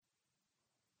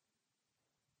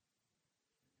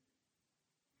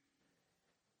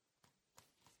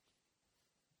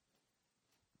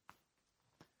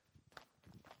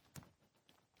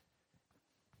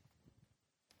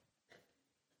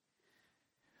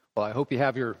Well, I hope you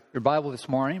have your Bible this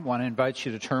morning. I want to invite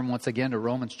you to turn once again to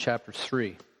Romans chapter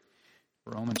 3.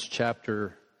 Romans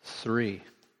chapter 3.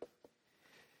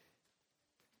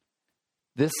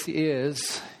 This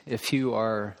is, if you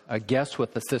are a guest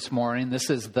with us this morning, this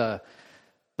is the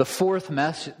fourth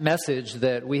message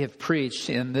that we have preached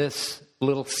in this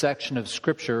little section of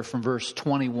Scripture from verse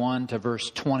 21 to verse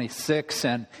 26.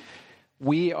 And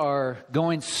we are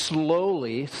going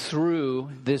slowly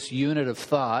through this unit of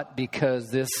thought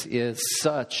because this is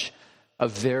such a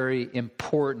very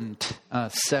important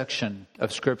section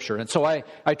of Scripture. And so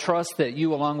I trust that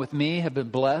you, along with me, have been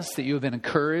blessed, that you have been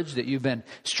encouraged, that you've been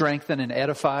strengthened and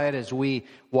edified as we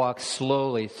walk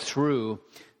slowly through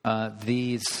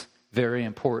these very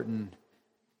important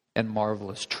and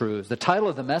marvelous truths. The title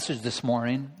of the message this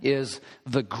morning is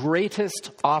The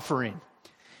Greatest Offering.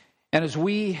 And as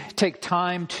we take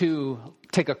time to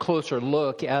take a closer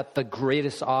look at the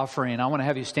greatest offering, I want to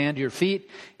have you stand to your feet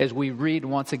as we read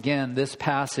once again this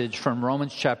passage from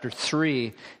Romans chapter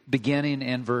 3, beginning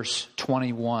in verse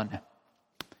 21.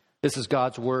 This is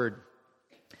God's word.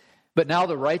 But now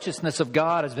the righteousness of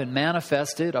God has been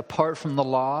manifested apart from the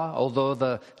law, although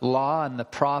the law and the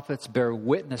prophets bear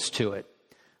witness to it.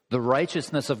 The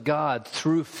righteousness of God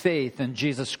through faith in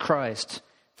Jesus Christ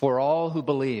for all who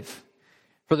believe.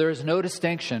 For there is no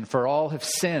distinction, for all have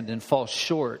sinned and fall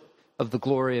short of the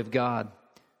glory of God,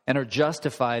 and are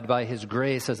justified by His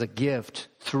grace as a gift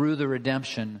through the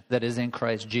redemption that is in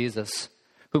Christ Jesus,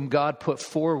 whom God put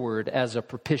forward as a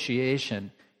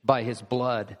propitiation by His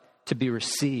blood to be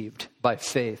received by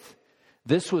faith.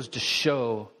 This was to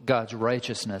show God's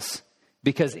righteousness,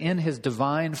 because in His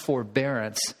divine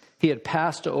forbearance He had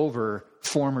passed over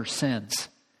former sins.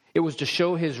 It was to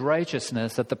show His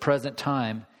righteousness at the present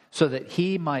time, so that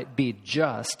He might be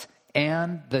just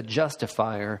and the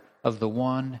justifier of the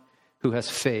one who has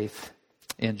faith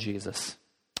in Jesus.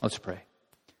 Let's pray.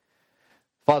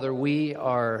 Father, we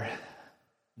are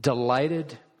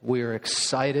delighted, we are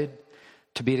excited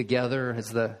to be together as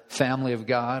the family of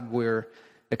God. We're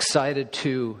excited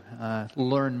to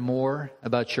learn more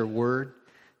about your word,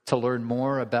 to learn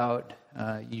more about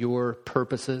your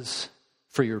purposes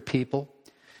for your people.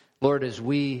 Lord, as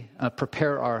we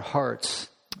prepare our hearts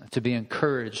to be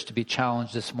encouraged, to be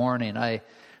challenged this morning, I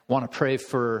want to pray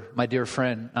for my dear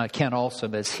friend Ken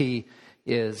Olson as he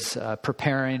is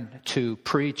preparing to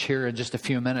preach here in just a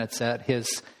few minutes at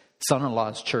his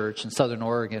son-in-law's church in Southern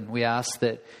Oregon. We ask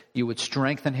that you would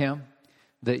strengthen him,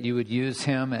 that you would use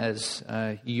him as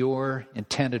your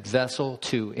intended vessel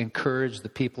to encourage the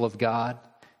people of God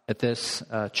at this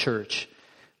church.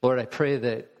 Lord, I pray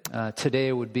that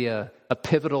today would be a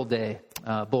pivotal day,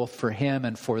 both for him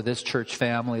and for this church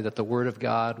family, that the Word of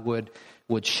God would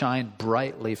shine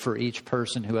brightly for each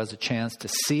person who has a chance to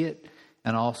see it,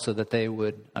 and also that they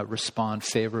would respond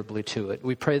favorably to it.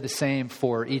 We pray the same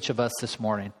for each of us this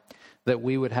morning, that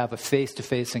we would have a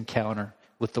face-to-face encounter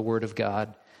with the Word of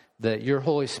God, that your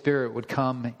Holy Spirit would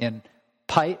come in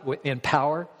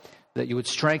power, that you would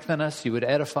strengthen us, you would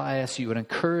edify us, you would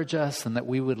encourage us, and that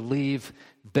we would leave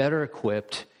better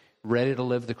equipped, ready to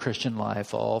live the Christian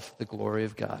life, all for the glory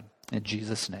of God. In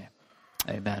Jesus' name,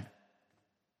 amen.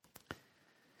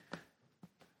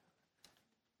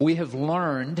 We have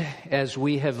learned, as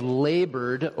we have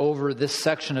labored over this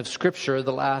section of Scripture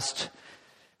the last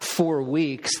 4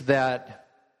 weeks, that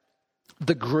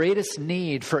the greatest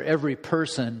need for every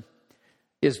person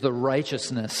is the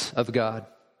righteousness of God.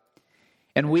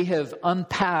 And we have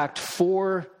unpacked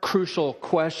 4 crucial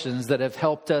questions that have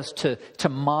helped us to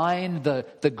mine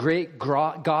the great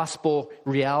gospel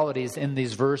realities in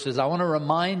these verses. I want to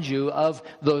remind you of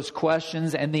those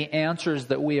questions and the answers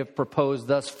that we have proposed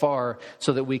thus far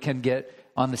so that we can get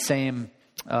on the same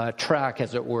track,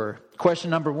 as it were.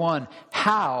 Question number 1,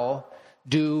 how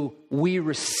do we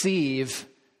receive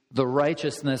the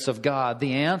righteousness of God?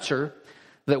 The answer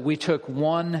that we took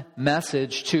one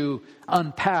message to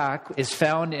unpack is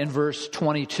found in verse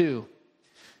 22.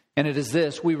 And it is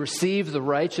this: we receive the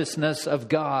righteousness of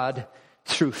God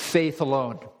through faith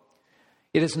alone.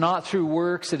 It is not through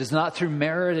works, it is not through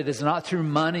merit, it is not through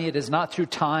money, it is not through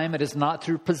time, it is not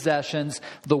through possessions.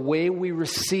 The way we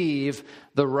receive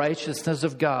the righteousness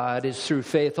of God is through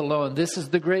faith alone. This is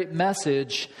the great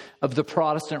message of the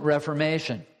Protestant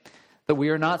Reformation, that we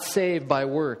are not saved by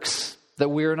works, that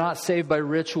we are not saved by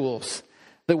rituals,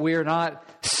 that we are not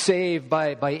saved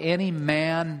by any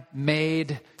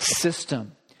man-made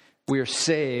system. We are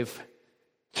saved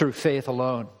through faith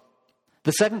alone.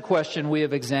 The second question we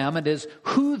have examined is,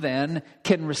 who then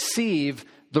can receive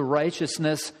the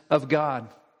righteousness of God?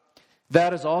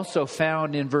 That is also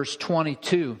found in verse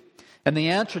 22. And the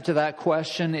answer to that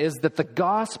question is that the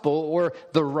gospel, or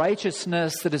the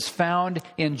righteousness that is found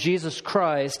in Jesus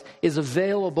Christ, is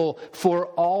available for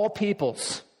all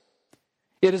peoples.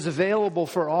 It is available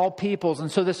for all peoples.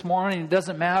 And so this morning, it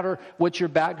doesn't matter what your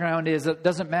background is. It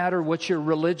doesn't matter what your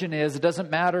religion is. It doesn't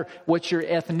matter what your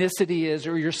ethnicity is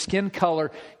or your skin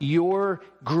color. Your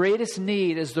greatest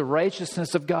need is the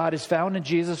righteousness of God is found in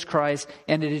Jesus Christ,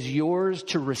 and it is yours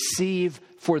to receive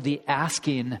for the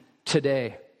asking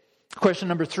today. Question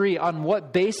number 3, on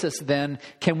what basis then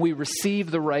can we receive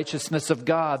the righteousness of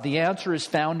God? The answer is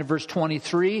found in verse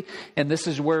 23, and this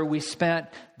is where we spent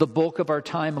the bulk of our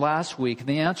time last week.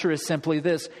 The answer is simply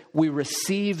this: we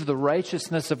receive the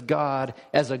righteousness of God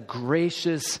as a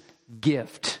gracious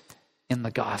gift in the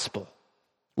gospel.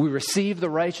 We receive the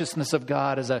righteousness of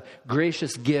God as a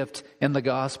gracious gift in the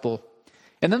gospel.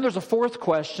 And then there's a fourth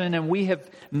question, and we have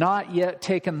not yet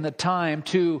taken the time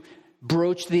to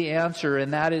broach the answer,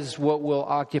 and that is what will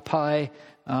occupy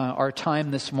our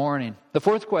time this morning. The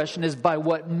fourth question is, by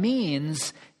what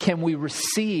means can we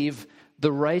receive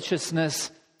the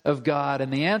righteousness of God?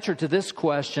 And the answer to this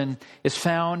question is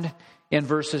found in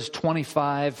verses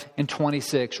 25 and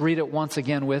 26. Read it once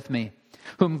again with me.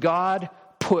 Whom God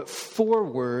put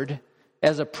forward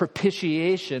as a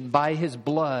propitiation by his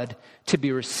blood to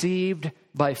be received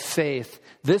by faith.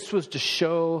 This was to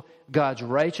show God's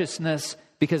righteousness,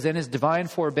 because in his divine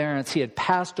forbearance, he had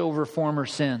passed over former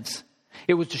sins.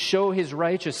 It was to show his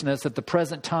righteousness at the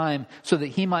present time so that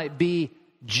he might be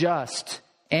just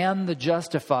and the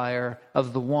justifier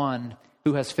of the one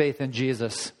who has faith in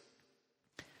Jesus.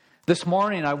 This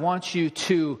morning, I want you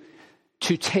to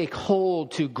take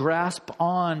hold, to grasp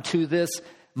on to this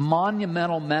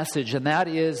monumental message, and that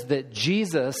is that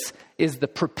Jesus is the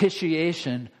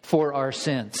propitiation for our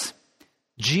sins.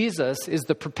 Jesus is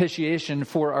the propitiation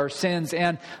for our sins.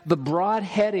 And the broad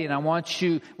heading I want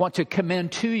to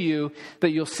commend to you, that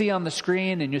you'll see on the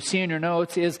screen and you'll see in your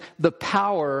notes, is the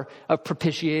power of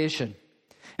propitiation.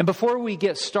 And before we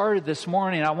get started this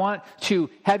morning, I want to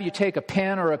have you take a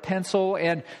pen or a pencil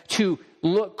and to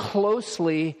look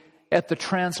closely at the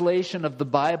translation of the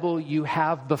Bible you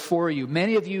have before you.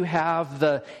 Many of you have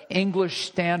the English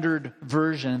Standard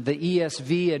Version, the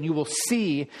ESV, and you will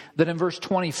see that in verse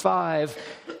 25,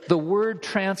 the word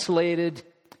translated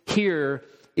here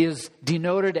is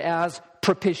denoted as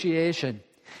propitiation.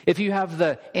 If you have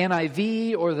the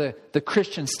NIV or the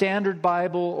Christian Standard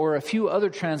Bible or a few other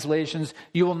translations,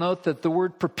 you will note that the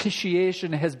word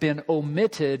propitiation has been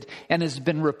omitted and has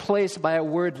been replaced by a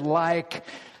word like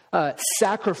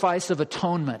sacrifice of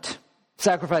atonement.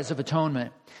 Sacrifice of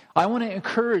atonement. I want to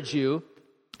encourage you,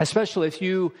 especially if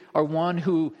you are one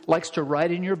who likes to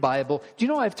write in your Bible. Do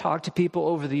you know I've talked to people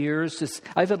over the years?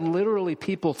 I've had literally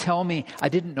people tell me, I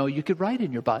didn't know you could write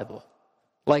in your Bible.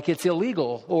 Like it's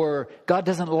illegal or God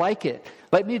doesn't like it.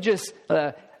 Let me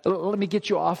get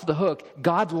you off the hook.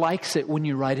 God likes it when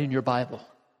you write in your Bible.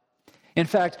 In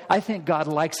fact, I think God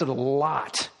likes it a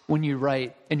lot when you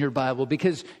write in your Bible,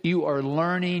 because you are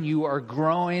learning, you are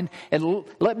growing. And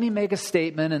let me make a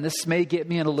statement, and this may get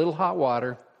me in a little hot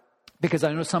water, because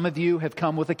I know some of you have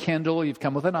come with a Kindle, you've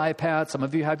come with an iPad, some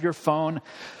of you have your phone.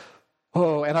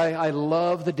 Oh, and I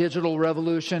love the digital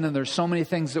revolution, and there's so many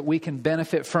things that we can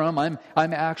benefit from. I'm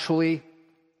actually,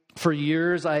 for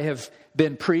years, I have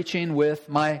been preaching with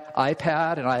my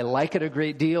iPad, and I like it a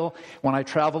great deal. When I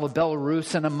travel to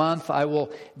Belarus in a month, I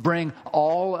will bring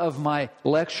all of my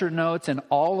lecture notes, and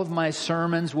all of my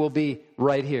sermons will be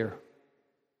right here.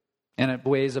 And it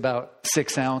weighs about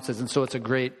 6 ounces, and so it's a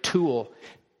great tool.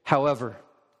 However,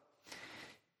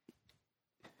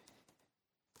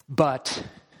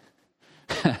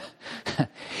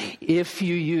 if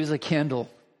you use a Kindle,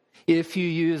 if you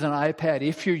use an iPad,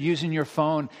 if you're using your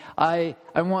phone, I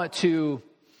want to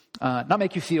not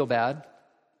make you feel bad,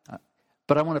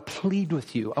 but I want to plead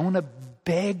with you. I want to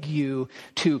beg you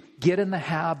to get in the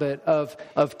habit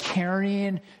of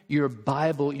carrying your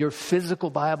Bible, your physical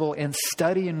Bible, and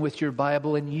studying with your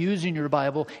Bible and using your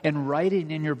Bible and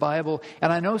writing in your Bible.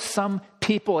 And I know some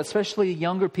people, especially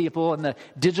younger people in the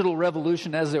digital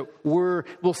revolution, as it were,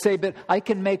 will say, but I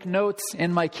can make notes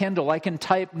in my Kindle. I can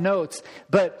type notes.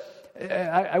 But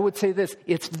I would say this,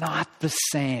 it's not the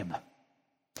same.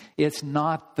 It's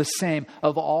not the same.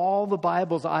 Of all the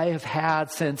Bibles I have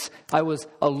had since I was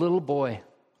a little boy,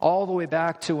 all the way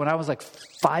back to when I was like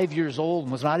 5 years old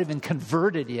and was not even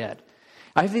converted yet,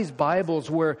 I have these Bibles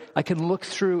where I can look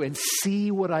through and see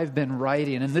what I've been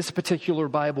writing. In this particular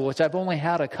Bible, which I've only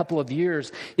had a couple of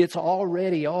years, it's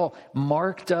already all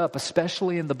marked up,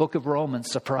 especially in the book of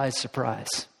Romans. Surprise,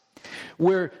 surprise.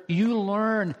 where you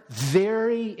learn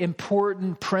very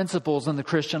important principles in the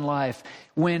Christian life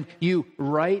when you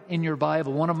write in your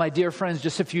Bible. One of my dear friends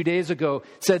just a few days ago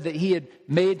said that he had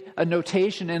made a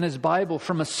notation in his Bible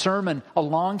from a sermon a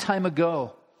long time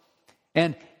ago.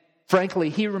 And frankly,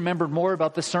 he remembered more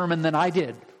about the sermon than I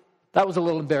did. That was a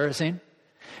little embarrassing.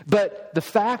 But the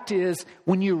fact is,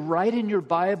 when you write in your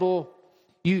Bible,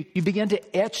 you begin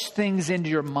to etch things into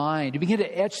your mind. You begin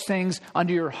to etch things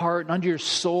under your heart and under your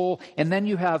soul. And then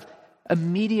you have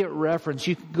immediate reference.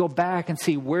 You can go back and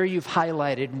see where you've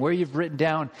highlighted and where you've written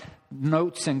down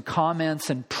notes and comments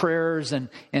and prayers and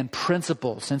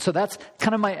principles. And so that's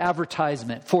kind of my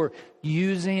advertisement for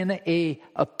using a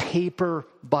paper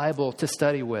Bible to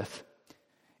study with.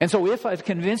 And so if I've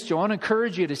convinced you, I want to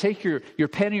encourage you to take your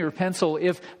pen or your pencil.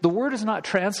 If the word is not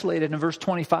translated in verse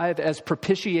 25 as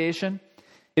propitiation,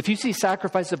 if you see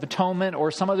sacrifice of atonement or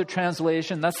some other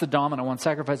translation, that's the dominant one,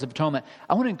 sacrifice of atonement.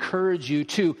 I want to encourage you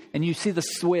to, and you see the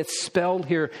way it's spelled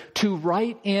here, to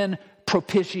write in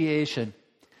propitiation.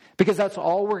 Because that's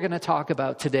all we're going to talk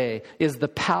about today is the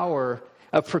power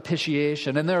of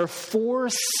propitiation. And there are 4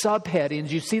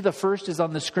 subheadings. You see the first is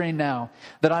on the screen now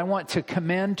that I want to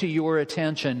commend to your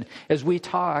attention as we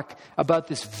talk about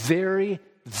this very,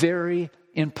 very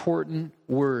important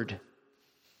word.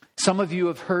 Some of you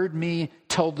have heard me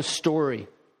tell the story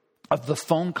of the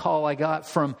phone call I got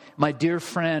from my dear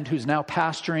friend who's now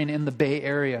pastoring in the Bay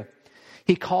Area.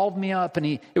 He called me up and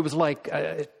it was like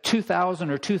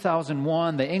 2000 or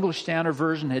 2001. The English Standard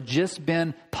Version had just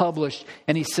been published.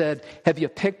 And he said, "Have you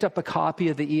picked up a copy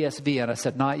of the ESV?" And I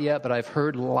said, "Not yet, but I've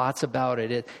heard lots about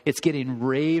it. It's getting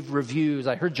rave reviews.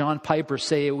 I heard John Piper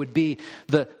say it would be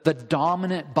the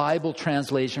dominant Bible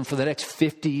translation for the next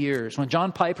 50 years. When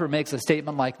John Piper makes a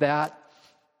statement like that,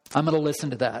 I'm going to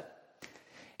listen to that."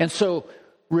 And so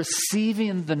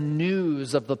receiving the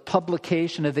news of the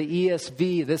publication of the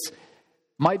ESV, this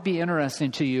might be interesting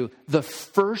to you. The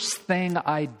first thing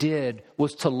I did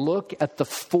was to look at the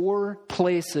 4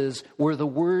 places where the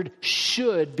word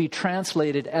should be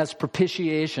translated as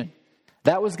propitiation.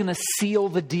 That was going to seal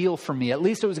the deal for me. At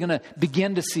least it was going to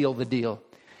begin to seal the deal.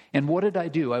 And what did I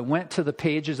do? I went to the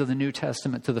pages of the New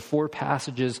Testament, to the 4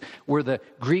 passages where the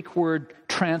Greek word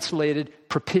translated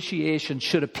propitiation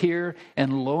should appear.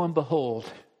 And lo and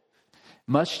behold,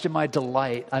 much to my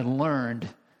delight, I learned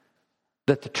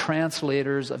that the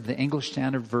translators of the English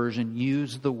Standard Version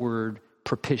use the word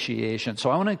propitiation.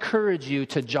 So I want to encourage you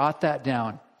to jot that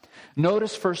down.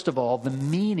 Notice, first of all, the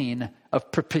meaning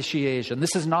of propitiation.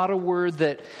 This is not a word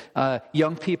that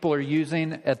young people are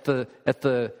using at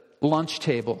the lunch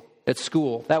table at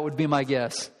school. That would be my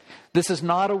guess. This is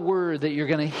not a word that you're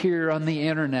going to hear on the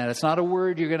internet. It's not a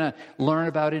word you're going to learn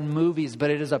about in movies, but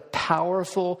it is a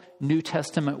powerful New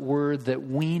Testament word that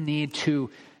we need to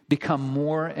become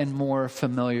more and more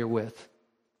familiar with.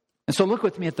 And so look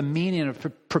with me at the meaning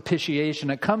of propitiation.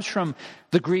 It comes from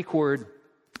the Greek word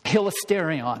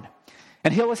hilasterion.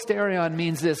 And hilasterion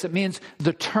means this. It means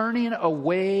the turning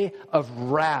away of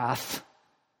wrath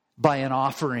by an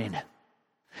offering.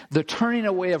 The turning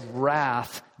away of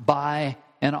wrath by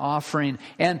an offering.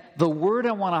 And the word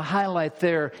I want to highlight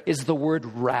there is the word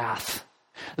wrath.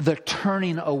 The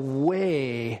turning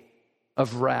away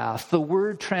of wrath. The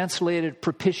word translated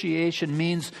propitiation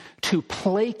means to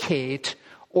placate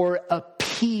or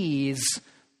appease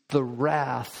the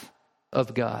wrath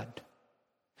of God.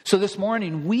 So this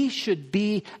morning we should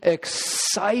be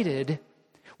excited.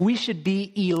 We should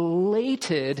be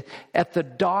elated at the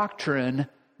doctrine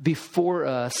before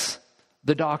us,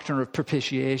 the doctrine of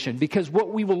propitiation. Because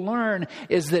what we will learn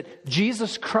is that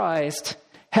Jesus Christ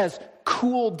has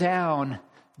cooled down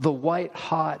the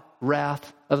white-hot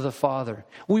wrath of the Father.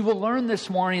 We will learn this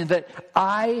morning that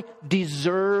I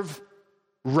deserve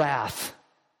wrath,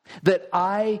 that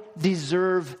I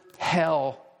deserve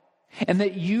hell, and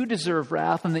that you deserve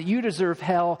wrath, and that you deserve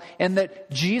hell, and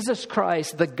that Jesus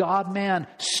Christ, the God-man,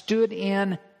 stood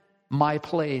in my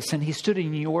place, and He stood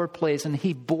in your place, and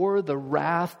He bore the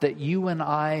wrath that you and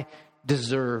I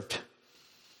deserved.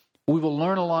 We will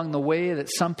learn along the way that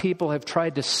some people have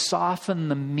tried to soften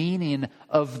the meaning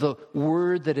of the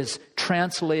word that is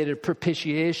translated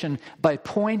propitiation by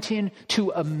pointing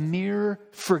to a mere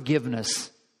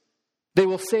forgiveness. They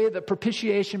will say that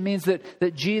propitiation means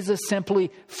that Jesus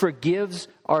simply forgives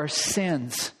our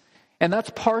sins. And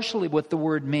that's partially what the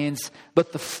word means,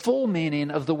 but the full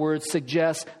meaning of the word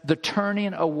suggests the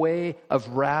turning away of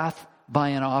wrath by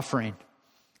an offering.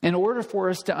 In order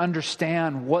for us to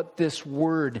understand what this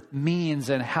word means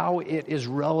and how it is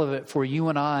relevant for you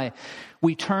and I,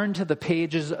 we turn to the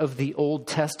pages of the Old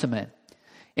Testament.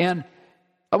 And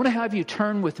I want to have you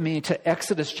turn with me to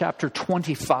Exodus chapter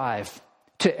 25.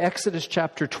 To Exodus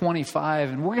chapter 25.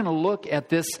 And we're going to look at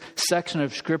this section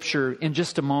of Scripture in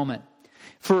just a moment.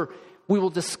 For we will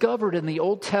discover in the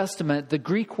Old Testament the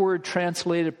Greek word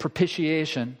translated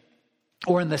propitiation,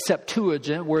 or in the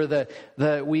Septuagint, where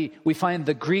we find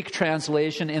the Greek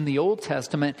translation in the Old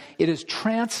Testament, it is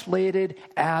translated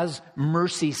as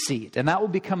mercy seat. And that will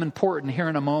become important here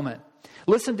in a moment.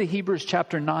 Listen to Hebrews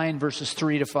chapter 9, verses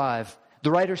 3 to 5. The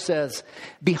writer says,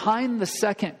 behind the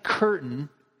second curtain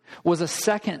was a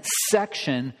second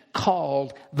section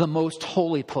called the most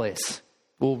holy place.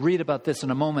 We'll read about this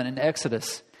in a moment in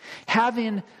Exodus.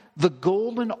 Having the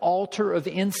golden altar of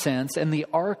incense and the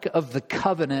ark of the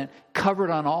covenant covered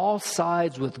on all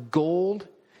sides with gold,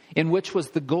 in which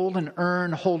was the golden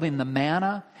urn holding the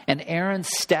manna, and Aaron's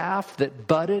staff that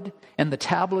budded, and the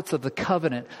tablets of the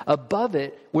covenant. Above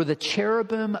it were the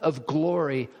cherubim of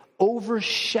glory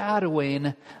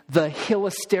overshadowing the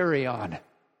hilasterion,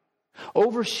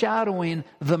 overshadowing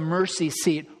the mercy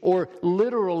seat, or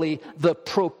literally the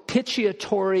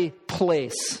propitiatory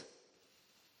place.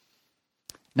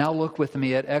 Now look with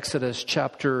me at Exodus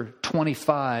chapter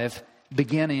 25,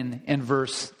 beginning in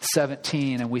verse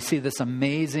 17, and we see this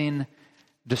amazing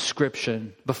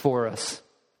description before us.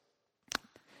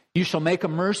 You shall make a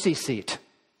mercy seat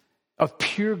of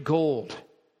pure gold.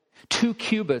 2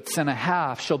 cubits and a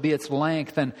half shall be its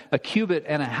length, and a cubit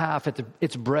and a half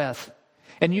its breadth.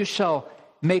 And you shall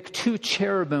make 2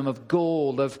 cherubim of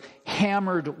gold, of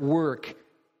hammered work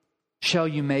shall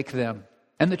you make them.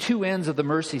 And the 2 ends of the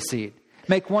mercy seat.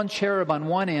 Make 1 cherub on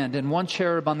one end and 1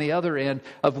 cherub on the other end.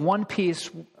 Of one piece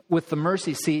with the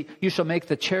mercy seat, you shall make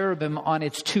the cherubim on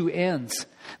its 2 ends.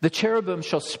 The cherubim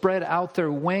shall spread out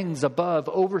their wings above,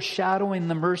 overshadowing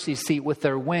the mercy seat with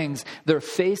their wings. Their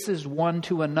faces one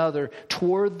to another.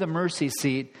 Toward the mercy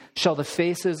seat shall the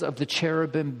faces of the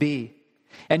cherubim be.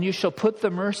 And you shall put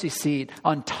the mercy seat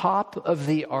on top of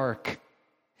the ark.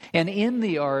 And in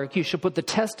the ark you shall put the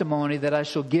testimony that I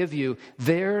shall give you.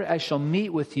 There I shall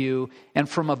meet with you. And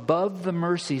from above the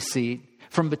mercy seat,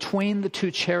 from between the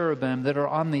 2 cherubim that are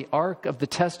on the ark of the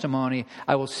testimony,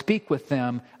 I will speak with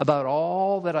them about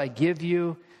all that I give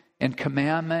you in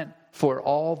commandment for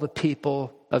all the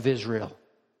people of Israel.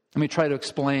 Let me try to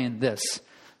explain this.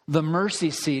 The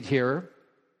mercy seat here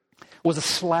was a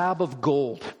slab of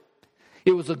gold.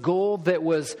 It was a gold that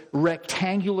was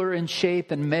rectangular in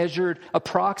shape and measured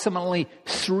approximately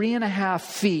 3.5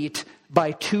 feet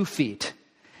by 2 feet.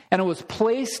 And it was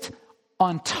placed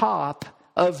on top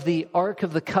of the Ark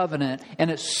of the Covenant,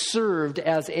 and it served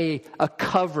as a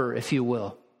cover, if you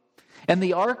will. And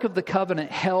the Ark of the Covenant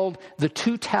held the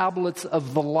 2 tablets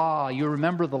of the law. You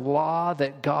remember the law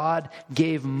that God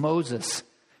gave Moses,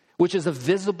 which is a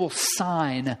visible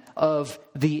sign of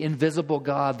the invisible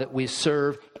God that we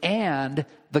serve and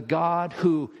the God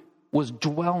who was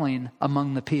dwelling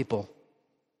among the people.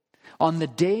 On the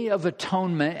Day of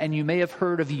Atonement, and you may have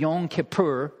heard of Yom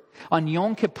Kippur, on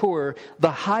Yom Kippur,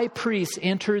 the high priest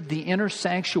entered the inner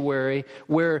sanctuary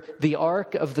where the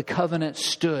Ark of the Covenant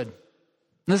stood.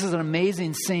 This is an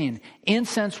amazing scene.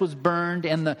 Incense was burned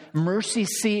and the mercy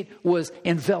seat was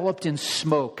enveloped in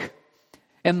smoke.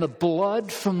 And the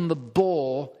blood from the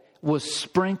bull was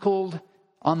sprinkled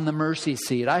on the mercy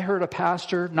seat. I heard a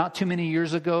pastor not too many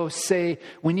years ago say,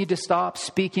 we need to stop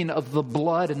speaking of the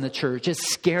blood in the church.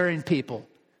 It's scaring people.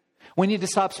 We need to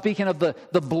stop speaking of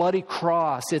the bloody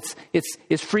cross. It's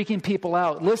freaking people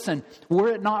out. Listen, were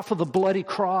it not for the bloody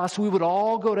cross, we would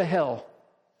all go to hell.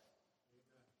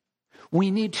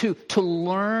 We need to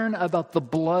learn about the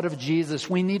blood of Jesus.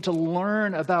 We need to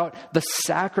learn about the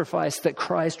sacrifice that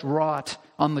Christ wrought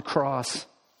on the cross.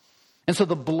 And so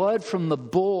the blood from the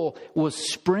bull was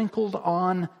sprinkled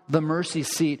on the mercy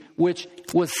seat, which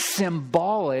was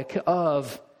symbolic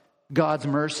of God's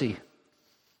mercy.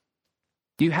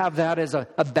 You have that as a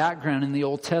background in the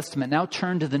Old Testament. Now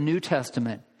turn to the New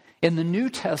Testament. In the New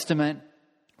Testament,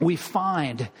 we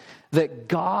find that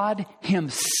God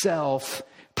Himself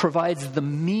provides the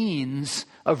means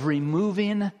of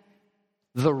removing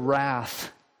the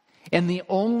wrath. And the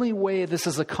only way this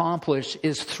is accomplished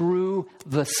is through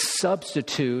the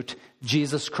substitute,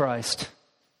 Jesus Christ.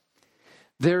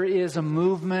 There is a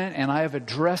movement, and I have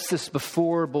addressed this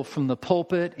before, both from the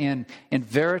pulpit and in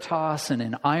Veritas and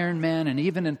in Iron Man and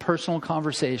even in personal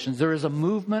conversations. There is a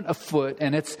movement afoot,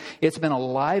 and it's been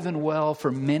alive and well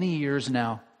for many years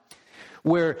now,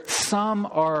 where some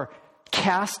are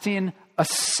casting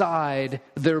aside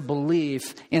their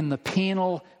belief in the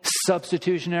penal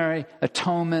substitutionary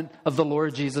atonement of the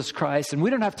Lord Jesus Christ. And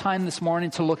we don't have time this morning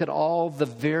to look at all the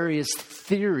various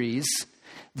theories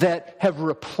that have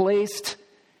replaced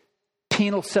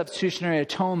penal substitutionary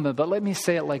atonement, but let me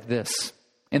say it like this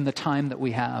in the time that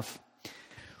we have.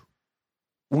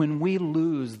 When we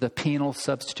lose the penal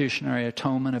substitutionary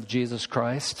atonement of Jesus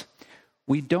Christ,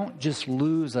 we don't just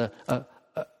lose a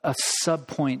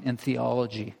subpoint in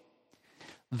theology.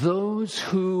 Those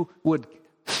who would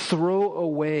throw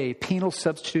away penal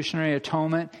substitutionary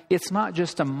atonement, it's not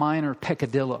just a minor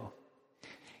peccadillo.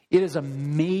 It is a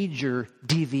major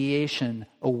deviation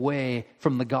away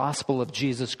from the gospel of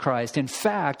Jesus Christ. In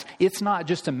fact, it's not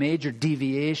just a major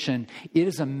deviation, it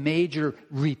is a major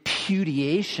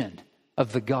repudiation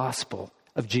of the gospel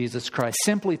of Jesus Christ.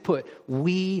 Simply put,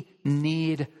 we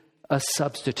need a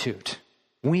substitute.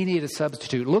 We need a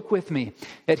substitute. Look with me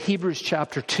at Hebrews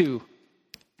chapter 2.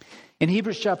 In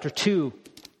Hebrews chapter 2,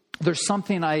 there's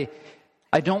something I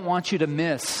don't want you to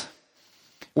miss,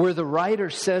 where the writer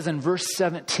says in verse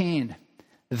 17,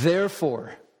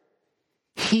 therefore,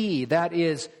 he, that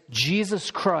is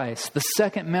Jesus Christ, the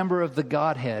second member of the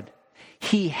Godhead,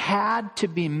 he had to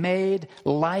be made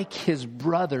like his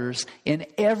brothers in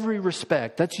every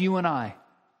respect. That's you and I.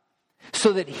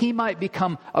 So that he might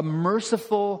become a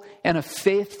merciful and a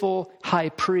faithful high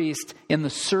priest in the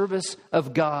service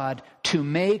of God to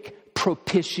make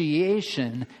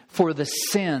propitiation for the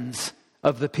sins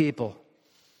of the people.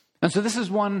 And so this is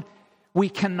one we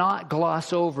cannot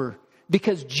gloss over,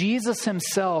 because Jesus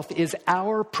himself is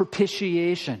our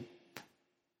propitiation,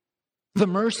 the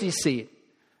mercy seat,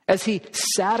 as he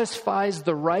satisfies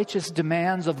the righteous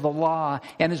demands of the law,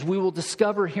 and as we will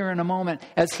discover here in a moment,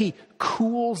 as he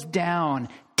cools down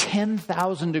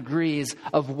 10,000 degrees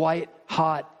of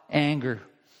white-hot anger.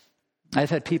 I've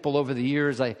had people over the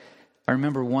years, I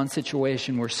remember one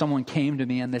situation where someone came to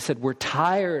me and they said, we're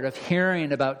tired of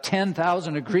hearing about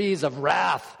 10,000 degrees of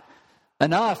wrath.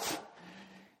 Enough.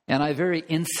 And I very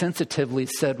insensitively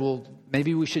said, well,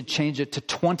 maybe we should change it to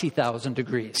 20,000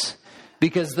 degrees.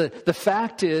 Because the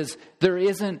fact is, there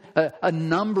isn't a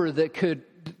number that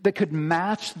could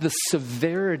match the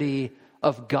severity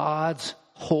of God's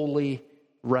holy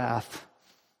wrath.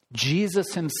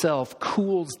 Jesus himself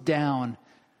cools down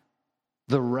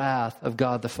the wrath of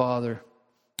God the Father.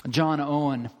 John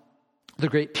Owen, the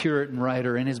great Puritan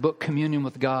writer, in his book Communion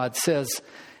with God, says,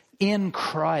 in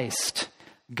Christ,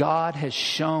 God has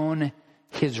shown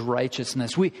his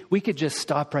righteousness. We could just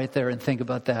stop right there and think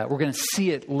about that. We're going to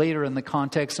see it later in the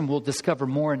context, and we'll discover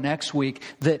more next week,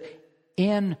 that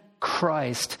in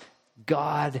Christ,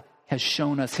 God has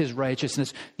shown us his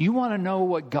righteousness. You want to know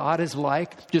what God is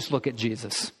like? Just look at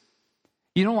Jesus.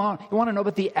 You want to know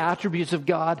about the attributes of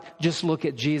God? Just look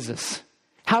at Jesus.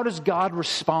 How does God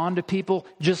respond to people?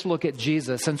 Just look at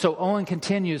Jesus. And so Owen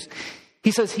continues.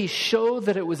 He says he showed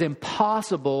that it was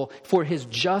impossible for his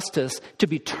justice to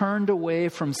be turned away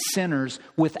from sinners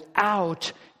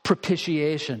without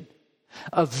propitiation.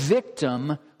 A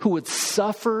victim who would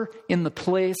suffer in the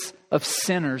place of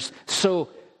sinners, so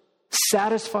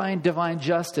satisfying divine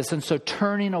justice and so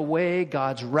turning away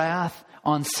God's wrath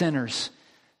on sinners.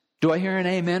 Do I hear an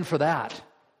amen for that?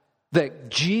 That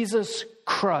Jesus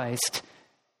Christ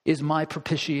is my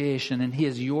propitiation, and he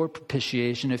is your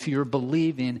propitiation if you're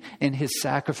believing in his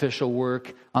sacrificial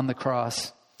work on the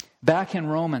cross. Back in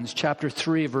Romans chapter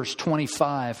 3, verse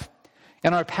 25.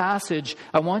 In our passage,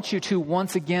 I want you to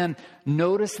once again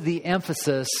notice the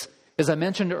emphasis, as I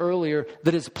mentioned earlier,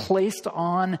 that is placed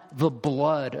on the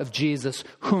blood of Jesus,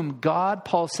 whom God,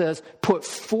 Paul says, put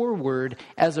forward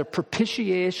as a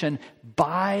propitiation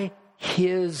by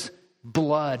his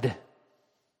blood.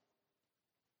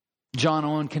 John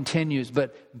Owen continues,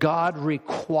 but God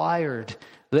required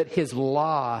that his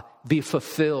law be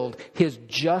fulfilled, his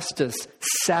justice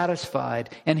satisfied,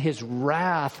 and his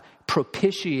wrath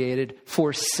propitiated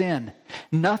for sin.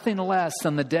 Nothing less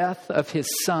than the death of his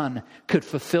Son could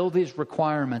fulfill these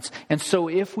requirements. And so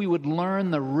if we would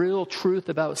learn the real truth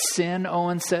about sin,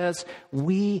 Owen says,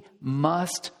 we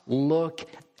must look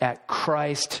at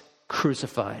Christ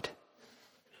crucified.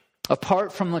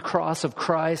 Apart from the cross of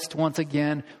Christ, once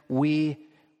again, we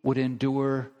would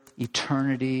endure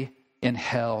eternity in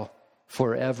hell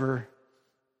forever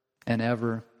and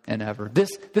ever and ever.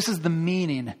 This is the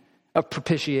meaning of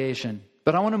propitiation.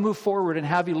 But I want to move forward and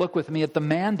have you look with me at the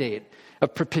mandate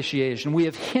of propitiation. We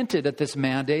have hinted at this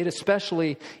mandate,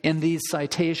 especially in these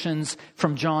citations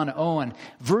from John Owen.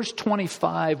 Verse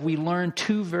 25, we learn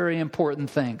two very important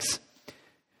things.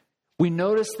 We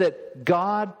notice that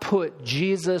God put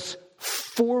Jesus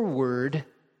forward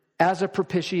as a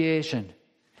propitiation.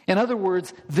 In other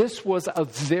words, this was a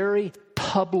very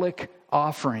public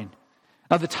offering.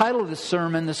 Now, the title of the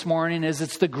sermon this morning is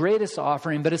It's the Greatest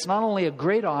Offering, but it's not only a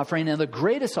great offering and the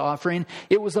greatest offering,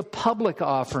 it was a public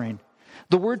offering.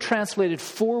 The word translated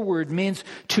forward means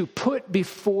to put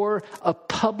before a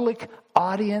public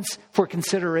audience for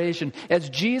consideration. As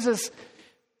Jesus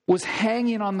was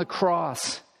hanging on the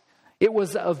cross, it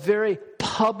was a very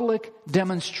public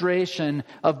demonstration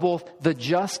of both the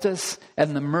justice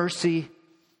and the mercy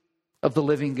of the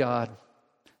living God.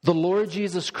 The Lord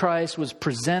Jesus Christ was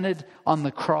presented on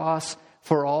the cross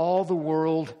for all the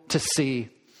world to see.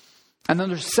 And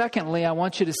then secondly, I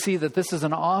want you to see that this is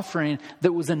an offering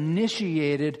that was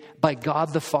initiated by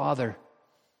God the Father.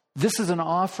 This is an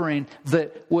offering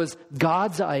that was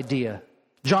God's idea.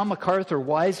 John MacArthur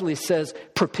wisely says,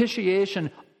 propitiation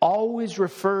always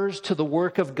refers to the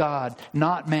work of God,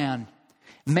 not man.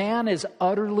 Man is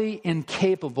utterly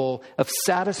incapable of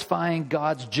satisfying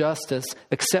God's justice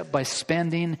except by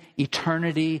spending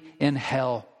eternity in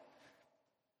hell.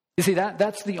 You see,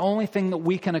 that's the only thing that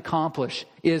we can accomplish,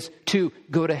 is to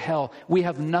go to hell. We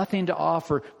have nothing to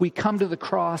offer. We come to the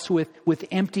cross with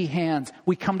empty hands.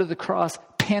 We come to the cross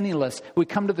penniless. We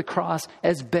come to the cross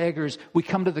as beggars. We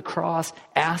come to the cross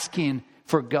asking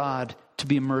for God to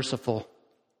be merciful.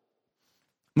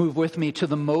 Move with me to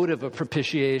the motive of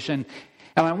propitiation.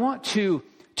 And I want to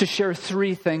share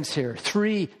three things here,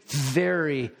 three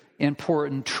very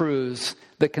important truths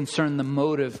that concern the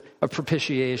motive of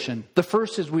propitiation. The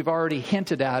first is, we've already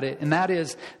hinted at it, and that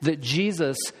is that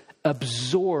Jesus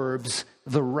absorbs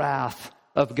the wrath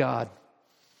of God.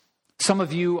 Some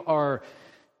of you are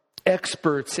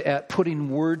experts at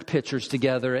putting word pictures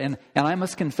together, and I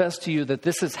must confess to you that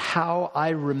this is how I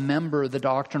remember the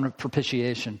doctrine of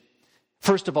propitiation.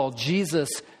 First of all, Jesus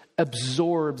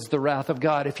absorbs the wrath of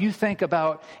God. If you think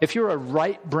about, if you're a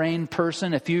right-brained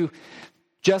person,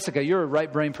 Jessica, you're a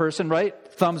right-brained person, right?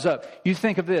 Thumbs up. You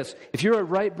think of this. If you're a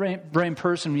right-brained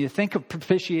person, when you think of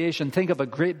propitiation, think of a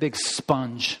great big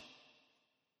sponge.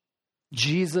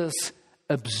 Jesus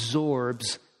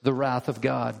absorbs the wrath of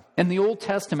God. In the Old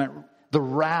Testament, the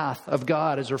wrath of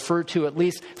God is referred to at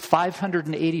least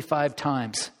 585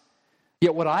 times.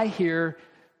 Yet what I hear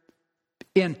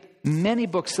in many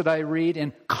books that I read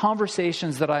and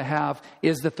conversations that I have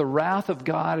is that the wrath of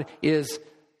God is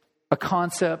a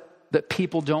concept that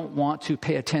people don't want to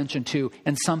pay attention to,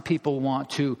 and some people want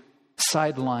to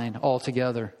sideline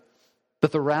altogether.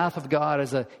 But the wrath of God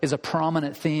is a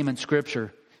prominent theme in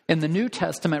Scripture. In the New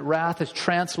Testament, wrath is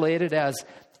translated as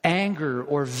anger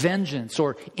or vengeance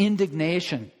or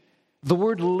indignation. The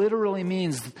word literally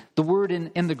means, the word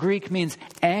in the Greek means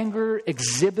anger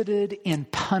exhibited in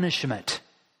punishment.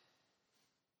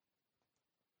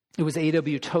 It was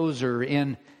A.W. Tozer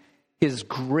in his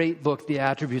great book, The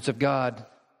Attributes of God,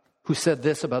 who said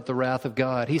this about the wrath of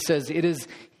God. He says, it is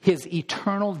his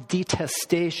eternal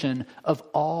detestation of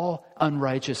all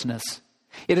unrighteousness.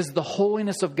 It is the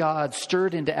holiness of God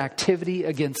stirred into activity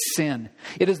against sin.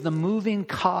 It is the moving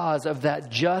cause of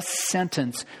that just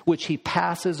sentence which he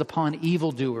passes upon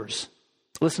evildoers.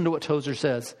 Listen to what Tozer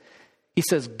says. He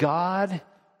says, God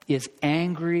is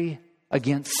angry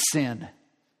against sin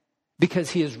because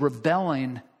he is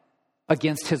rebelling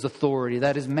against his authority.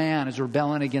 That is, man is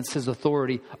rebelling against his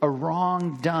authority, a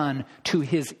wrong done to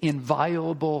his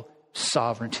inviolable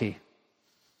sovereignty.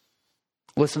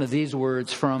 Listen to these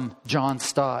words from John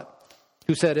Stott,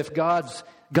 who said, if God's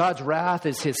wrath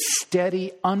is his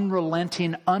steady,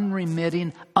 unrelenting,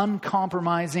 unremitting,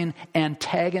 uncompromising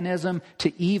antagonism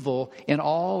to evil in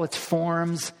all its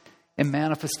forms and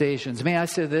manifestations. May I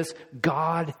say this?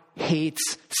 God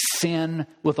hates sin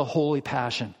with a holy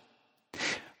passion.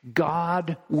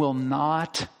 God will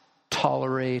not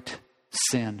tolerate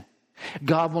sin.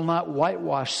 God will not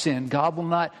whitewash sin. God will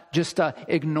not just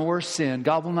ignore sin.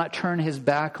 God will not turn his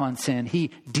back on sin.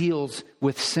 He deals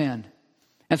with sin.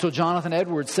 And so Jonathan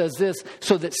Edwards says this,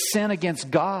 so that sin against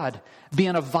God,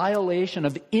 being a violation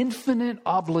of infinite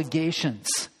obligations,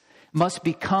 must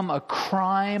become a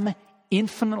crime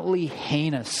infinitely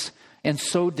heinous and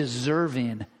so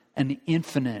deserving an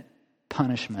infinite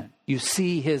punishment. You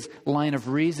see his line of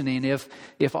reasoning.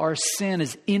 If our sin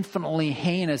is infinitely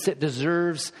heinous, it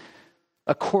deserves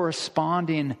a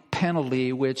corresponding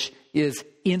penalty, which is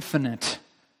infinite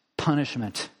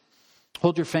punishment.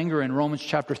 Hold your finger in Romans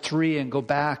chapter 3 and go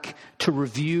back to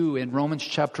review in Romans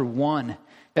chapter 1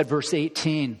 at verse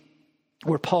 18,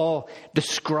 where Paul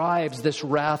describes this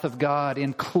wrath of God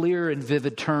in clear and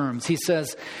vivid terms. He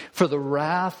says, for the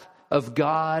wrath of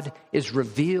God is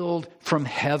revealed from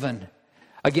heaven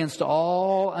against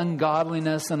all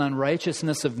ungodliness and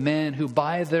unrighteousness of men who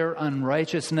by their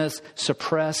unrighteousness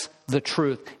suppress the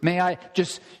truth. May I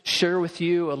just share with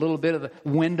you a little bit of the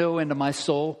window into my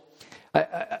soul?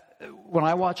 when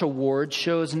I watch award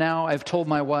shows now, I've told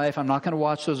my wife I'm not going to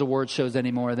watch those award shows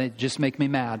anymore. They just make me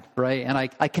mad, right? And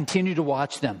I continue to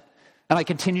watch them. And I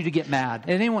continue to get mad.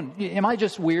 And am I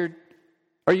just weird?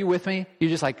 Are you with me? You're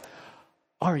just like,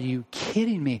 are you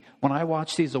kidding me? When I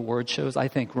watch these award shows, I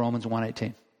think Romans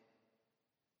 1:18.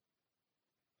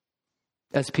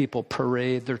 As people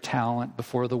parade their talent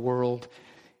before the world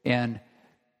and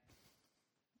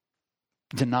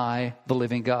deny the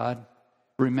living God,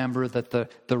 remember that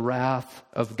the wrath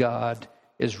of God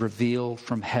is revealed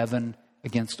from heaven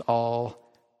against all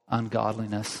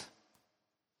ungodliness.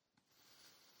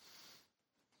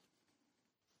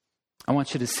 I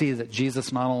want you to see that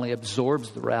Jesus not only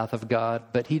absorbs the wrath of God,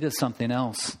 but he does something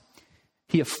else.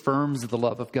 He affirms the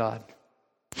love of God.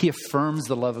 He affirms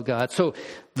the love of God. So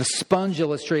the sponge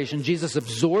illustration, Jesus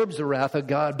absorbs the wrath of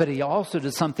God, but he also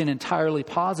does something entirely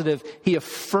positive. He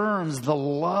affirms the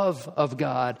love of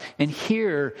God. And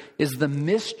here is the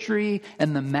mystery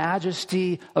and the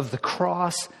majesty of the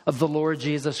cross of the Lord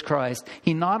Jesus Christ.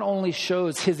 He not only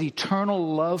shows his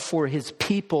eternal love for his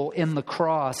people in the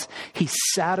cross, he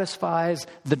satisfies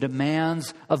the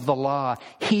demands of the law.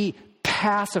 He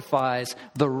pacifies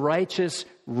the righteous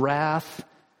wrath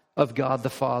of God the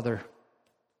Father.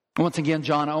 Once again,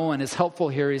 John Owen is helpful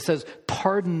here. He says,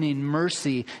 pardoning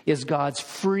mercy is God's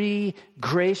free,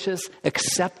 gracious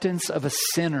acceptance of a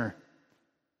sinner,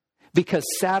 because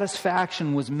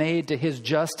satisfaction was made to his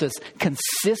justice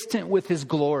consistent with his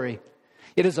glory.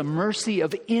 It is a mercy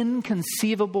of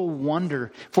inconceivable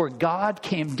wonder, for God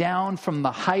came down from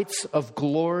the heights of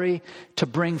glory to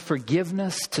bring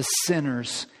forgiveness to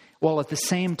sinners, while at the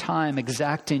same time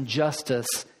exacting justice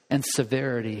and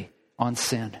severity on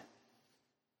sin.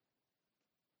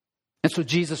 And so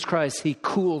Jesus Christ, he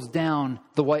cools down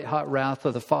the white-hot wrath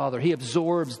of the Father. He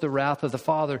absorbs the wrath of the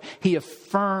Father. He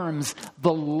affirms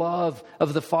the love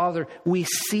of the Father. We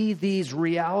see these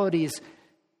realities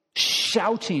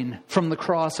shouting from the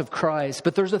cross of Christ.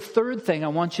 But there's a third thing I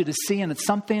want you to see, and it's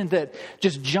something that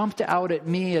just jumped out at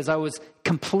me as I was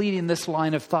completing this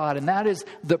line of thought, and that is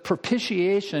the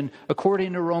propitiation,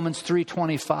 according to Romans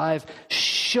 3:25,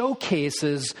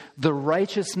 showcases the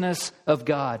righteousness of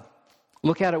God.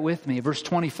 Look at it with me. Verse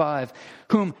 25,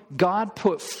 whom God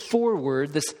put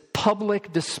forward, this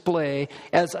public display,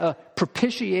 as a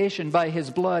propitiation by his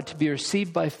blood to be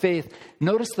received by faith.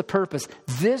 Notice the purpose.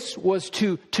 This was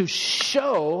to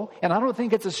show, and I don't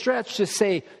think it's a stretch to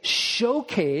say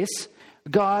showcase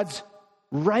God's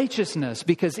righteousness,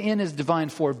 because in his divine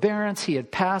forbearance he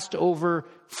had passed over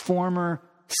former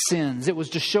sins. It was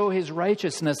to show his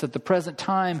righteousness at the present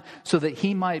time, so that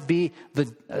he might be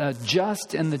the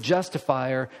just and the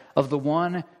justifier of the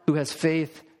one who has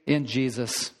faith in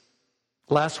Jesus.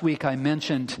 Last week I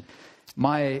mentioned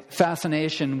my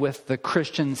fascination with the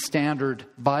Christian Standard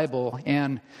Bible,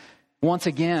 and once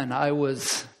again I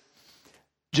was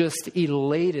just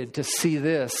elated to see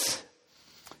this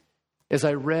as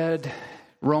I read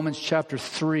Romans chapter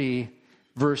 3,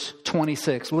 verse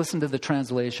 26. Listen to the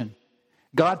translation.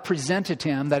 God presented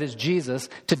him, that is Jesus,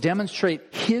 to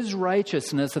demonstrate his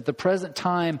righteousness at the present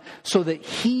time, so that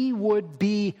he would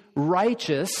be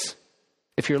righteous.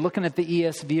 If you're looking at the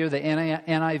ESV or the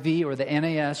NIV or the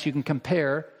NAS, you can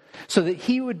compare. So that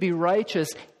he would be righteous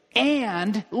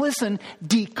and, listen,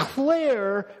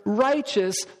 declare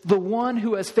righteous the one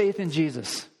who has faith in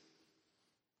Jesus.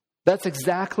 That's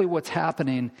exactly what's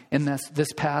happening in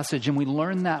this passage. And we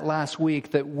learned that last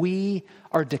week, that we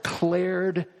are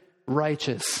declared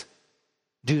righteous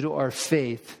due to our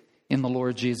faith in the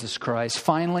Lord Jesus Christ.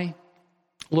 Finally,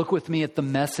 look with me at the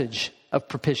message of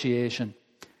propitiation.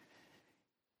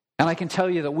 And I can tell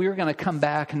you that we're going to come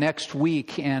back next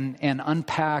week and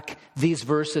unpack these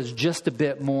verses just a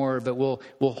bit more, but we'll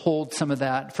hold some of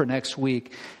that for next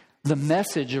week. The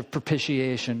message of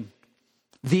propitiation.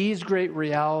 These great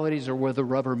realities are where the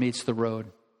rubber meets the road.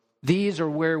 These are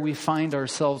where we find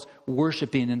ourselves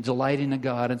worshiping and delighting in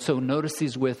God. And so notice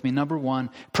these with me. Number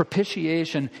one,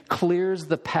 propitiation clears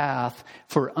the path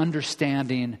for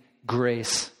understanding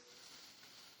grace.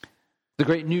 The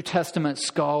great New Testament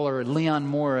scholar Leon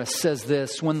Morris says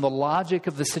this: when the logic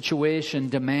of the situation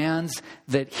demands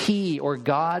that he or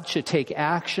God should take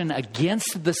action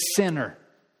against the sinner,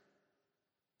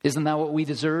 isn't that what we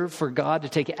deserve, for God to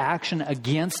take action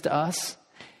against us?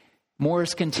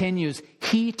 Morris continues,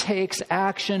 he takes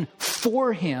action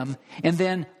for him, and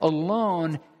then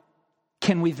alone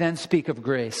can we then speak of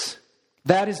grace.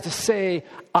 That is to say,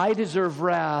 I deserve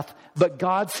wrath, but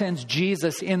God sends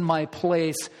Jesus in my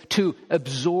place to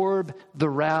absorb the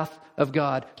wrath of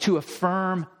God, to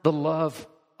affirm the love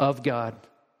of God.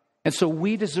 And so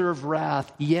we deserve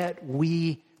wrath, yet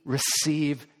we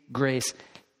receive grace.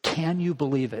 Can you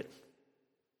believe it?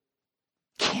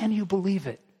 Can you believe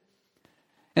it?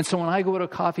 And so when I go to a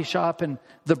coffee shop and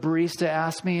the barista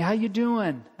asks me, how you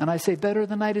doing? And I say, better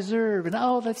than I deserve. And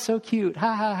oh, that's so cute.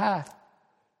 Ha, ha, ha.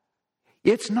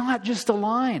 It's not just a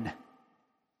line.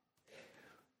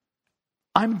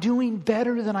 I'm doing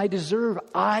better than I deserve.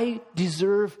 I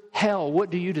deserve hell. What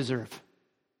do you deserve?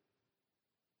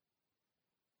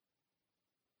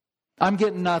 I'm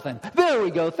getting nothing. There we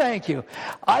go. Thank you.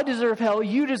 I deserve hell.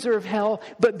 You deserve hell.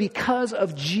 But because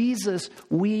of Jesus,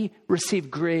 we receive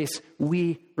grace.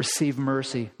 We receive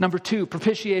mercy. Number 2,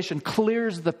 propitiation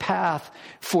clears the path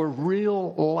for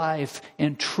real life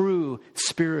and true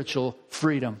spiritual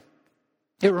freedom.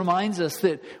 It reminds us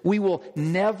that we will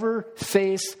never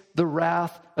face the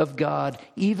wrath of God,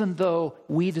 even though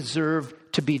we deserve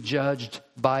to be judged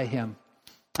by Him.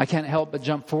 I can't help but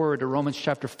jump forward to Romans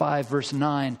chapter 5, verse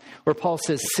 9, where Paul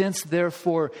says, since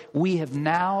therefore we have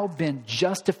now been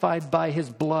justified by His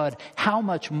blood, how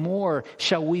much more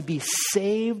shall we be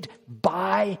saved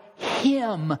by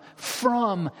Him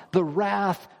from the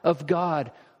wrath of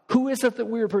God? Who is it that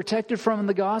we are protected from in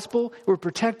the gospel? We're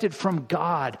protected from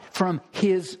God, from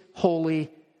His holy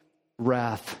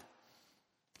wrath.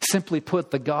 Simply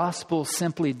put, the gospel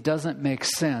simply doesn't make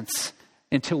sense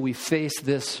until we face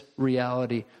this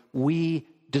reality. We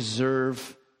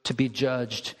deserve to be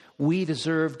judged. We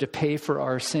deserve to pay for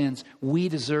our sins. We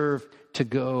deserve to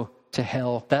go to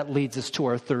hell. That leads us to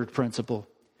our third principle.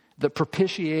 The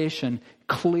propitiation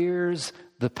clears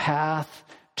the path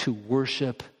to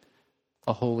worship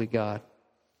a holy God.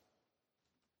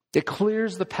 It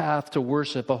clears the path to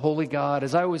worship a holy God.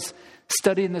 As I was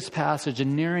studying this passage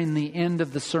and nearing the end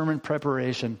of the sermon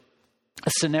preparation,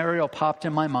 a scenario popped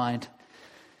in my mind.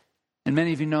 And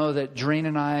many of you know that Dreen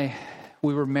and I,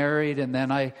 we were married, and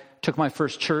then I took my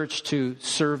first church to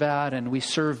serve at, and we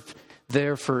served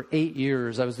there for 8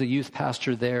 years. I was the youth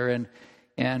pastor there,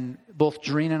 and both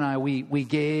Dreen and I, we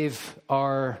gave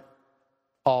our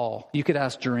all. You could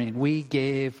ask Dreen. We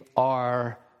gave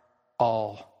our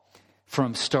all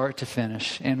from start to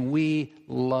finish, and we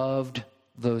loved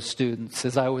those students.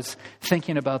 As I was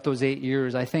thinking about those 8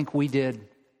 years, I think we did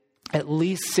at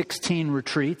least 16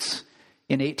 retreats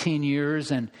in 18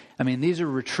 years. And I mean, these are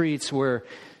retreats where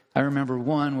I remember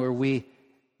one where we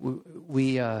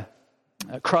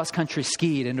cross-country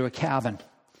skied into a cabin.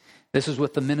 This is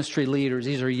with the ministry leaders.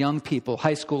 These are young people,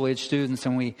 high school age students,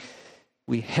 and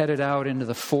we headed out into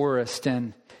the forest,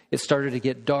 and it started to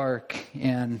get dark,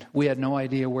 and we had no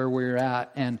idea where we were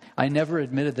at. And I never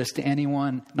admitted this to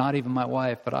anyone, not even my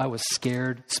wife, but I was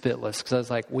scared spitless because I was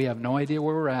like, we have no idea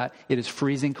where we're at. It is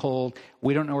freezing cold.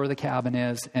 We don't know where the cabin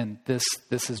is, and this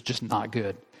is just not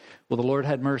good. Well, the Lord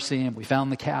had mercy, and we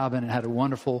found the cabin and had a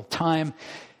wonderful time.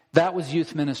 That was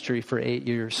youth ministry for 8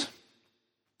 years.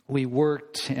 We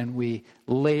worked and we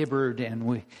labored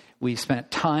and we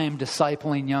spent time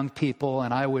discipling young people,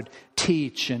 and I would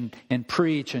teach and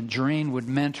preach, and Dreen would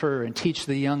mentor and teach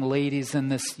the young ladies in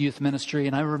this youth ministry.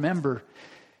 And I remember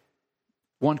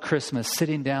one Christmas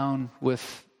sitting down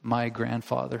with my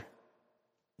grandfather,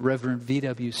 Reverend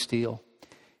V.W. Steele,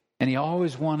 and he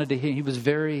always wanted to hear. He was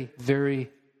very, very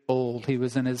old. He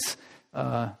was in his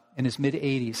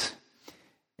mid-80s,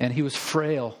 and he was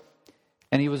frail.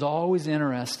 And he was always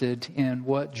interested in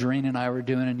what Dreen and I were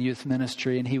doing in youth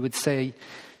ministry. And he would say,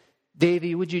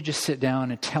 Davey, would you just sit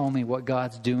down and tell me what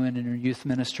God's doing in your youth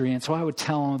ministry? And so I would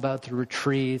tell him about the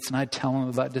retreats, and I'd tell him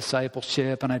about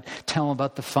discipleship, and I'd tell him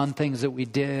about the fun things that we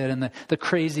did and the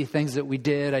crazy things that we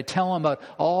did. I'd tell him about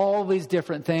all these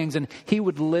different things, and he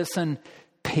would listen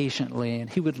patiently, and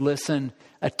he would listen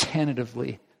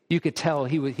attentively. You could tell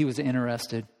he was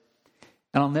interested.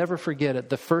 And I'll never forget it.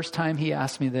 The first time he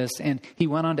asked me this, and he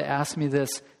went on to ask me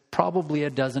this probably a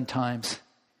dozen times,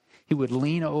 he would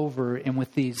lean over, and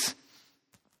with these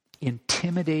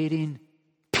intimidating,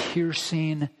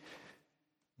 piercing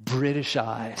British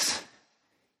eyes,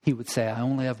 he would say, I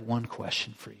only have one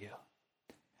question for you.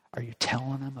 Are you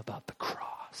telling them about the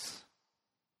cross?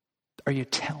 Are you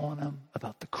telling them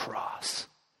about the cross?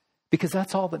 Because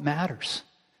that's all that matters.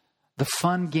 The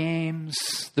fun games,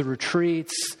 the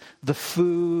retreats, the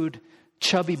food,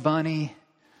 Chubby Bunny.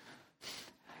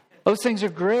 Those things are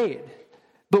great.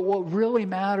 But what really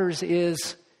matters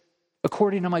is,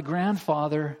 according to my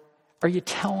grandfather, are you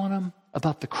telling him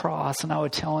about the cross? And I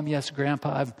would tell him, yes,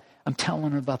 Grandpa, I'm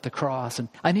telling him about the cross. And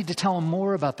I need to tell him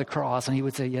more about the cross. And he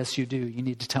would say, yes, you do. You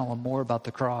need to tell him more about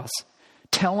the cross.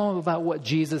 Tell them about what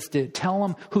Jesus did. Tell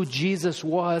them who Jesus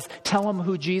was. Tell them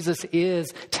who Jesus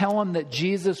is. Tell them that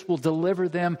Jesus will deliver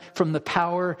them from the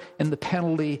power and the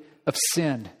penalty of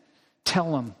sin.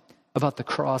 Tell them about the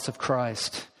cross of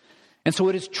Christ. And so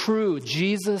it is true,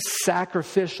 Jesus'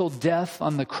 sacrificial death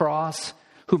on the cross,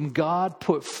 whom God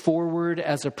put forward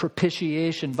as a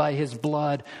propitiation by his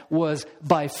blood, was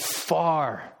by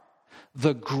far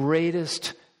the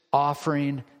greatest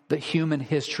offering that human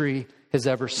history has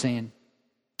ever seen.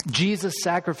 Jesus'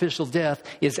 sacrificial death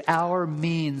is our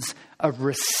means of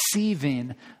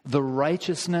receiving the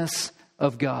righteousness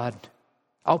of God.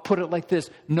 I'll put it like this: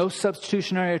 no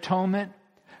substitutionary atonement,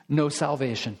 no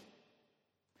salvation.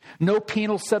 No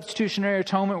penal substitutionary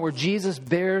atonement where Jesus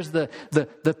bears the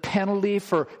penalty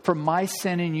for my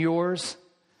sin and yours.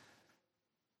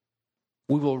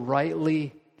 We will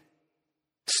rightly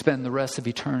spend the rest of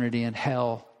eternity in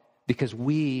hell because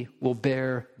we will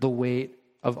bear the weight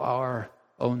of our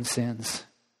own sins.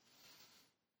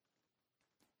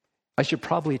 I should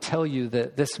probably tell you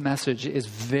that this message is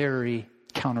very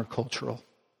countercultural.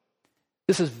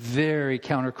 This is very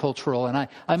countercultural, and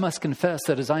I must confess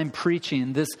that as I'm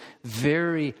preaching this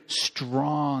very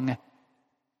strong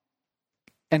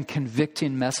and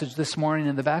convicting message this morning,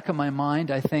 in the back of my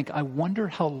mind, I think, I wonder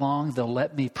how long they'll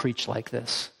let me preach like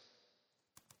this.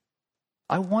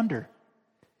 I wonder.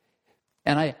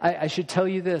 And I should tell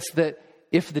you this, that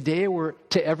if the day were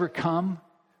to ever come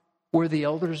where the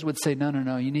elders would say,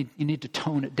 no, you need to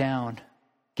tone it down,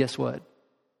 guess what?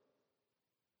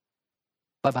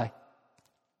 Bye-bye.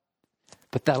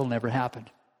 But that'll never happen.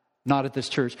 Not at this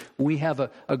church. We have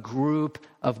a group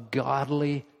of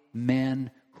godly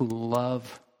men who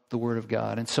love the Word of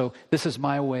God. And so this is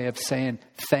my way of saying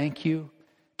thank you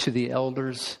to the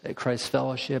elders at Christ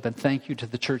Fellowship, and thank you to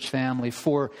the church family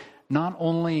for not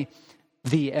only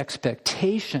the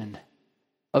expectation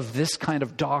of this kind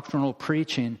of doctrinal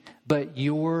preaching, but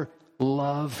your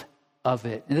love of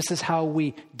it. And this is how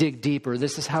we dig deeper.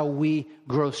 This is how we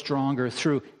grow stronger,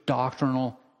 through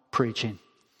doctrinal preaching.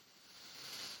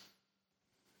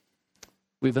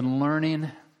 We've been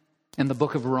learning in the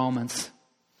book of Romans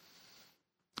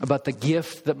about the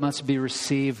gift that must be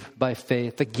received by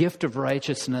faith, the gift of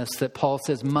righteousness that Paul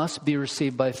says must be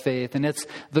received by faith. And it's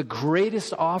the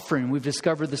greatest offering we've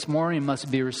discovered this morning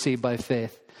must be received by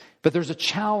faith. But there's a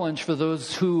challenge for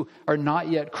those who are not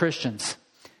yet Christians.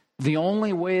 The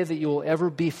only way that you will ever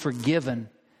be forgiven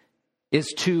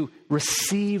is to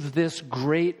receive this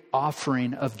great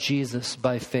offering of Jesus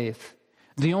by faith.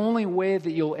 The only way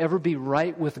that you'll ever be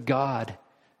right with God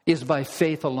is by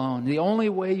faith alone. The only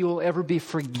way you'll ever be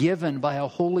forgiven by a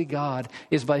holy God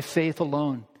is by faith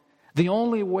alone. The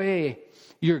only way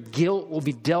your guilt will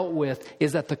be dealt with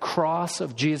is at the cross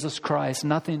of Jesus Christ,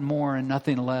 nothing more and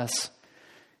nothing less.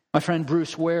 My friend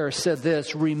Bruce Ware said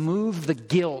this: remove the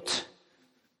guilt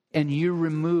and you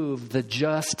remove the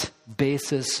just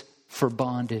basis for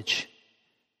bondage.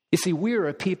 You see, we are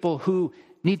a people who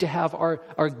need to have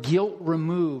our guilt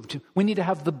removed. We need to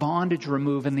have the bondage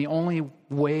removed, and the only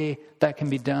way that can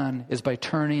be done is by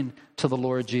turning to the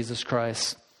Lord Jesus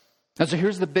Christ. And so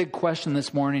here's the big question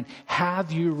this morning: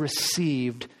 have you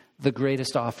received the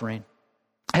greatest offering?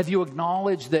 Have you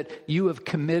acknowledged that you have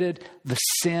committed the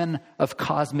sin of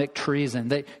cosmic treason,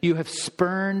 that you have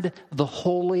spurned the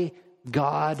holy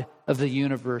God of the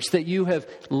universe, that you have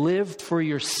lived for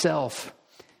yourself?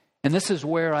 And this is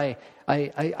where I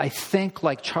think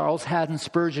like Charles Haddon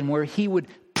Spurgeon, where he would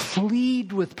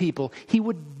plead with people. He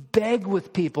would beg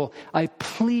with people. I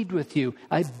plead with you.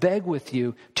 I beg with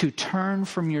you to turn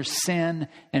from your sin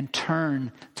and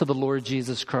turn to the Lord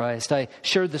Jesus Christ. I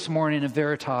shared this morning in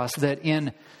Veritas that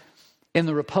in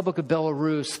the Republic of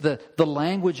Belarus, the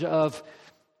language of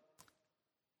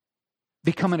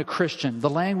becoming a Christian, the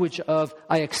language of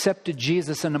I accepted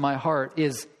Jesus into my heart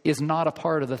is not a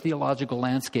part of the theological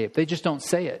landscape. They just don't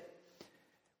say it.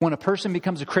 When a person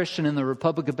becomes a Christian in the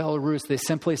Republic of Belarus, they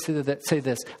simply say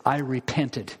this: I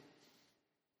repented.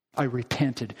 I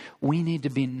repented. We need to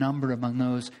be numbered among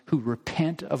those who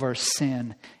repent of our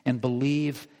sin and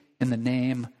believe in the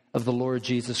name of the Lord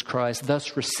Jesus Christ,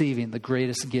 thus receiving the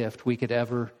greatest gift we could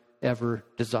ever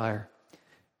desire.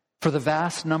 For the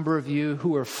vast number of you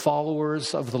who are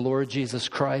followers of the Lord Jesus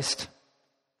Christ,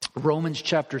 Romans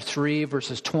chapter 3,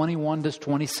 verses 21 to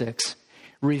 26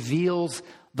 reveals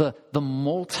the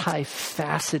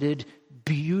multifaceted,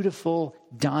 beautiful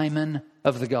diamond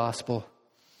of the gospel.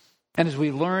 And as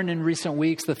we learned in recent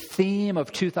weeks, the theme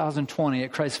of 2020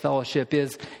 at Christ Fellowship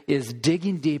is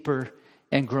digging deeper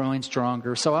and growing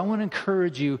stronger. So I want to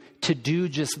encourage you to do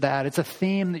just that. It's a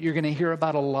theme that you're going to hear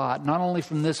about a lot, not only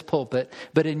from this pulpit,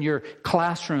 but in your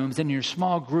classrooms, in your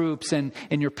small groups, and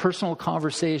in your personal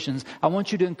conversations. I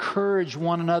want you to encourage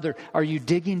one another. Are you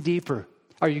digging deeper?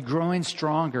 Are you growing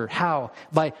stronger? How?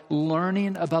 By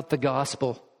learning about the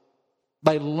gospel.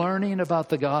 by learning about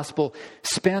the gospel.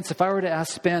 Spence, if I were to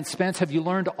ask Spence, have you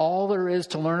learned all there is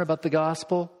to learn about the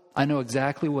gospel? I know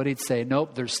exactly what he'd say.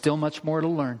 Nope, there's still much more to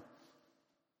learn.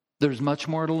 There's much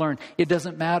more to learn. It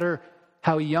doesn't matter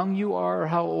how young you are or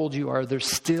how old you are.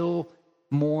 There's still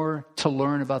more to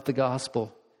learn about the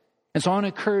gospel. And so I want to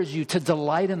encourage you to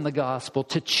delight in the gospel,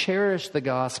 to cherish the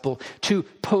gospel, to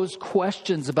pose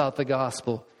questions about the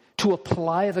gospel, to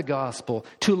apply the gospel,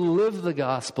 to live the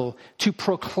gospel, to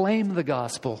proclaim the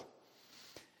gospel.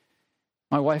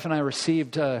 My wife and I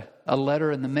received a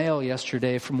letter in the mail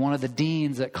yesterday from one of the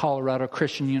deans at Colorado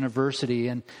Christian University,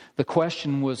 and the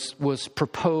question was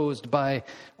proposed by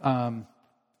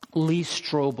Lee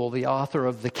Strobel, the author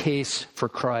of The Case for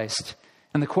Christ.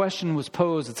 And the question was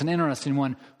posed, it's an interesting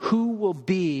one, who will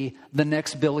be the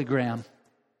next Billy Graham?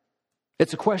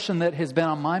 It's a question that has been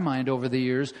on my mind over the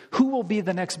years. Who will be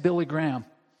the next Billy Graham?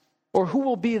 Or who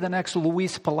will be the next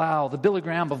Luis Palau, the Billy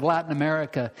Graham of Latin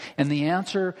America? And the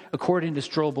answer, according to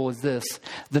Strobel, is this.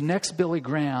 The next Billy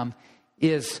Graham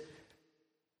is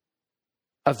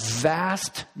a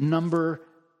vast number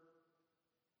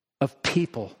of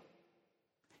people,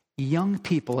 young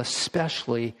people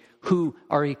especially, who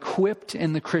are equipped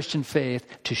in the Christian faith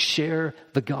to share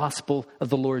the gospel of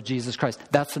the Lord Jesus Christ.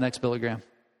 That's the next Billy Graham.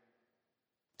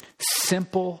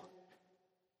 Simple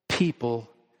people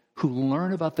who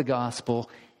learn about the gospel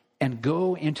and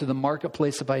go into the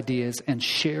marketplace of ideas and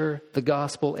share the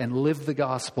gospel and live the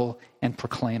gospel and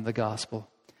proclaim the gospel.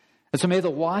 And so may the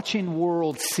watching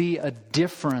world see a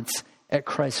difference at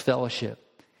Christ Fellowship.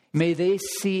 May they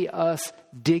see us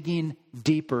digging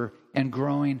deeper and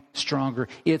growing stronger.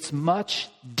 It's much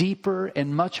deeper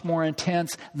and much more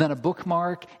intense than a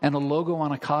bookmark and a logo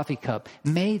on a coffee cup.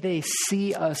 May they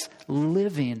see us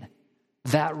living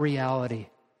that reality,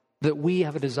 that we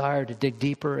have a desire to dig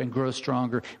deeper and grow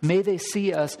stronger. May they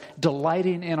see us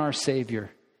delighting in our Savior.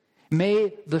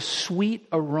 May the sweet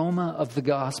aroma of the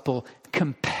gospel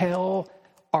compel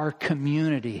our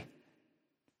community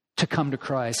to come to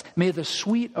Christ. May the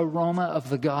sweet aroma of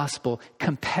the gospel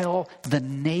compel the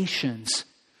nations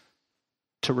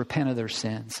to repent of their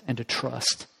sins and to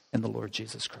trust in the Lord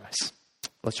Jesus Christ.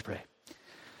 Let's pray.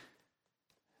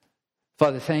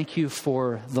 Father, thank you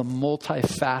for the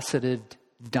multifaceted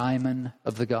diamond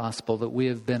of the gospel that we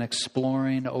have been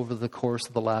exploring over the course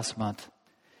of the last month.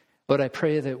 Lord, I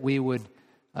pray that we would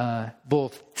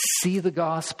both see the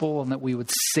gospel and that we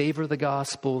would savor the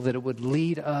gospel, that it would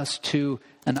lead us to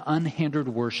an unhindered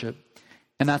worship.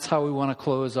 And that's how we want to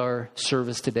close our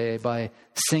service today, by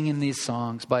singing these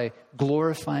songs, by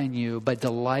glorifying you, by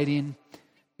delighting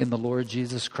in the Lord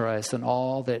Jesus Christ and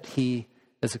all that he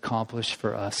has accomplished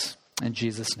for us. In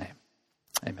Jesus' name,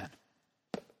 amen.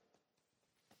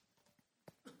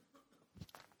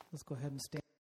 Let's go ahead and stand.